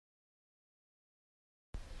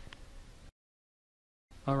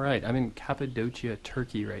Alright, I'm in Cappadocia,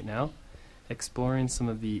 Turkey right now, exploring some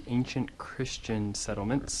of the ancient Christian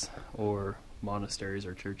settlements, or monasteries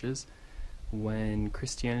or churches, when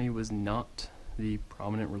Christianity was not the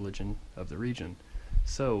prominent religion of the region.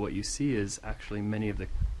 So what you see is actually many of the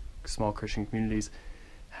small Christian communities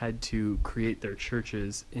had to create their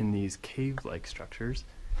churches in these cave-like structures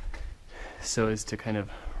so as to kind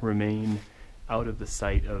of remain out of the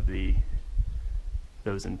sight of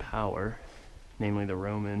those in power, namely the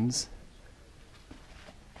Romans.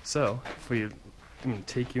 So I'm going to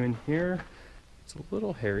take you in here. It's a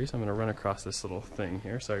little hairy, so I'm going to run across this little thing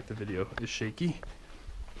here. Sorry if the video is shaky.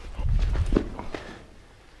 You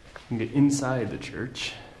can get inside the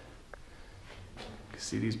church. You can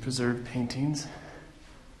see these preserved paintings.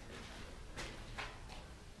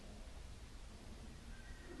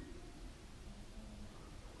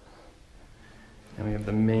 And we have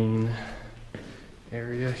the main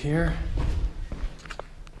area here.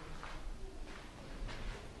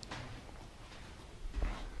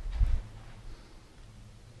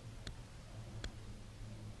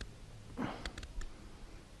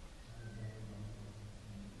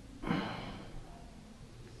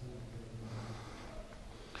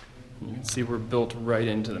 You can see we're built right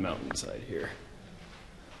into the mountainside here.